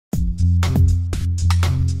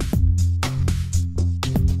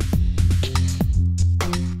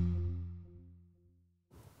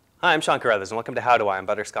Hi, I'm Sean Carruthers, and welcome to How Do I on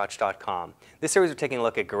Butterscotch.com. This series we're taking a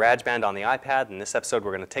look at GarageBand on the iPad, and in this episode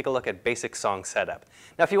we're going to take a look at basic song setup.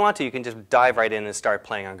 Now if you want to, you can just dive right in and start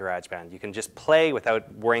playing on GarageBand. You can just play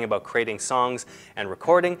without worrying about creating songs and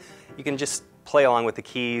recording. You can just play along with the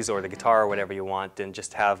keys or the guitar or whatever you want and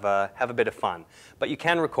just have a bit of fun. But you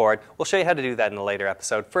can record. We'll show you how to do that in a later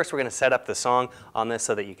episode. First we're going to set up the song on this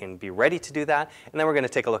so that you can be ready to do that, and then we're going to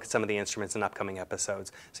take a look at some of the instruments in upcoming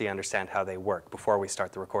episodes so you understand how they work before we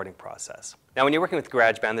start the recording process. Now when you're working with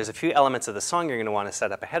GarageBand, there's a few elements of the song you're going to want to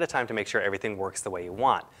set up ahead of time to make sure everything works the way you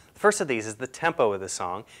want. The first of these is the tempo of the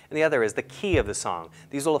song, and the other is the key of the song.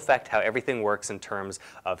 These will affect how everything works in terms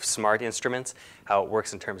of smart instruments, how it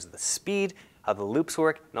works in terms of the speed, how the loops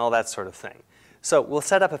work, and all that sort of thing. So we'll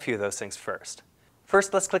set up a few of those things first.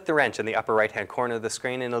 First, let's click the wrench in the upper right-hand corner of the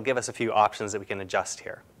screen, and it'll give us a few options that we can adjust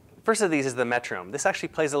here. First of these is the metronome. This actually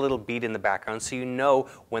plays a little beat in the background so you know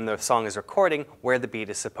when the song is recording where the beat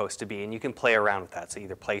is supposed to be, and you can play around with that. So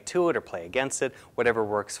either play to it or play against it, whatever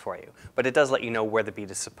works for you. But it does let you know where the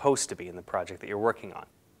beat is supposed to be in the project that you're working on.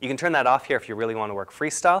 You can turn that off here if you really want to work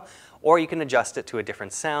freestyle, or you can adjust it to a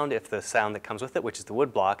different sound if the sound that comes with it, which is the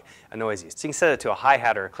wood block, annoys you. So you can set it to a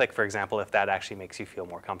hi-hat or a click, for example, if that actually makes you feel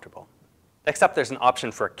more comfortable. Next up, there's an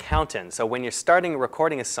option for a count-in. So when you're starting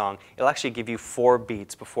recording a song, it'll actually give you 4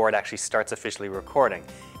 beats before it actually starts officially recording.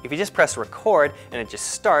 If you just press record and it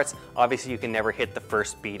just starts, obviously you can never hit the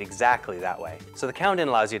first beat exactly that way. So the count-in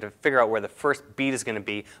allows you to figure out where the first beat is going to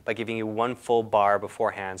be by giving you 1 full bar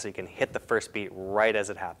beforehand so you can hit the first beat right as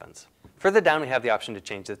it happens. Further down, we have the option to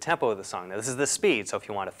change the tempo of the song. Now this is the speed, so if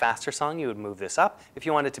you want a faster song, you would move this up. If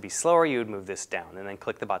you want it to be slower, you would move this down, and then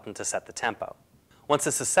click the button to set the tempo. Once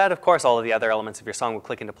this is set, of course, all of the other elements of your song will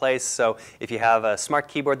click into place. So if you have a smart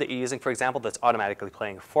keyboard that you're using, for example, that's automatically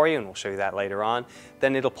playing for you, and we'll show you that later on,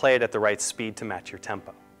 then it'll play it at the right speed to match your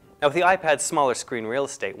tempo. Now with the iPad's smaller screen real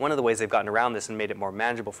estate, one of the ways they've gotten around this and made it more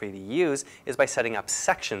manageable for you to use is by setting up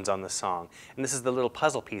sections on the song. And this is the little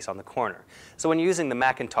puzzle piece on the corner. So when you're using the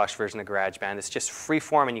Macintosh version of GarageBand, it's just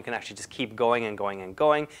free-form and you can actually just keep going and going and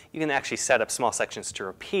going. You can actually set up small sections to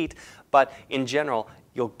repeat, but in general,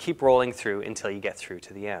 you'll keep rolling through until you get through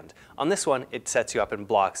to the end. On this one, it sets you up in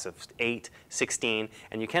blocks of 8, 16,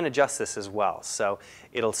 and you can adjust this as well. So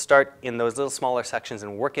it'll start in those little smaller sections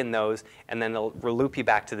and work in those, and then it'll loop you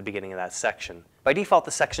back to the beginning of that section. By default,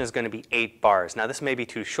 the section is going to be 8 bars. Now this may be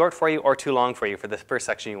too short for you or too long for you for the first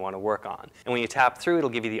section you want to work on. And when you tap through, it'll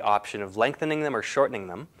give you the option of lengthening them or shortening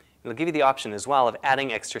them. It'll give you the option as well of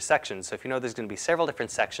adding extra sections. So if you know there's going to be several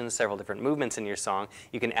different sections, several different movements in your song,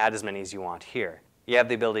 you can add as many as you want here. You have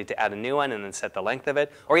the ability to add a new one and then set the length of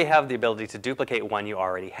it, or you have the ability to duplicate one you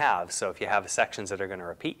already have. So if you have sections that are going to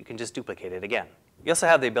repeat, you can just duplicate it again. You also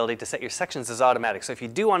have the ability to set your sections as automatic. So if you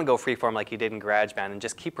do want to go freeform like you did in GarageBand and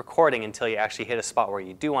just keep recording until you actually hit a spot where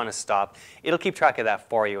you do want to stop, it'll keep track of that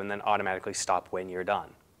for you and then automatically stop when you're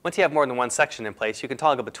done. Once you have more than one section in place, you can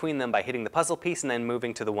toggle between them by hitting the puzzle piece and then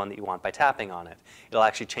moving to the one that you want by tapping on it. It'll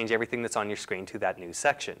actually change everything that's on your screen to that new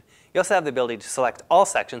section. You also have the ability to select all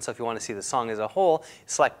sections, so if you want to see the song as a whole,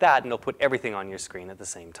 select that and it'll put everything on your screen at the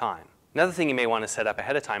same time. Another thing you may want to set up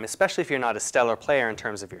ahead of time, especially if you're not a stellar player in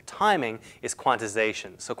terms of your timing, is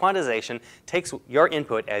quantization. So quantization takes your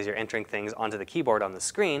input as you're entering things onto the keyboard on the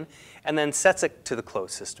screen and then sets it to the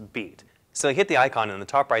closest beat. So you hit the icon in the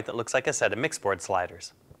top right that looks like a set of mixboard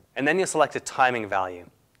sliders. And then you'll select a timing value.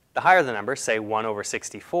 The higher the number, say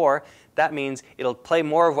 1/64, that means it'll play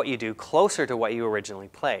more of what you do closer to what you originally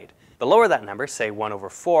played. The lower that number, say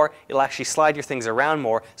 1/4, it'll actually slide your things around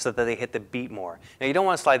more so that they hit the beat more. Now you don't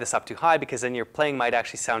want to slide this up too high because then your playing might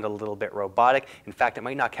actually sound a little bit robotic. In fact, it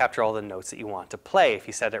might not capture all the notes that you want to play if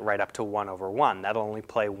you set it right up to 1/1. That'll only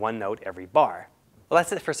play 1 note every bar. Well,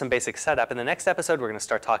 that's it for some basic setup. In the next episode, we're going to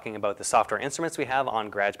start talking about the software instruments we have on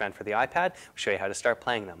GarageBand for the iPad. We'll show you how to start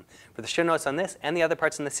playing them. For the show notes on this and the other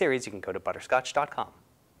parts in the series, you can go to butterscotch.com.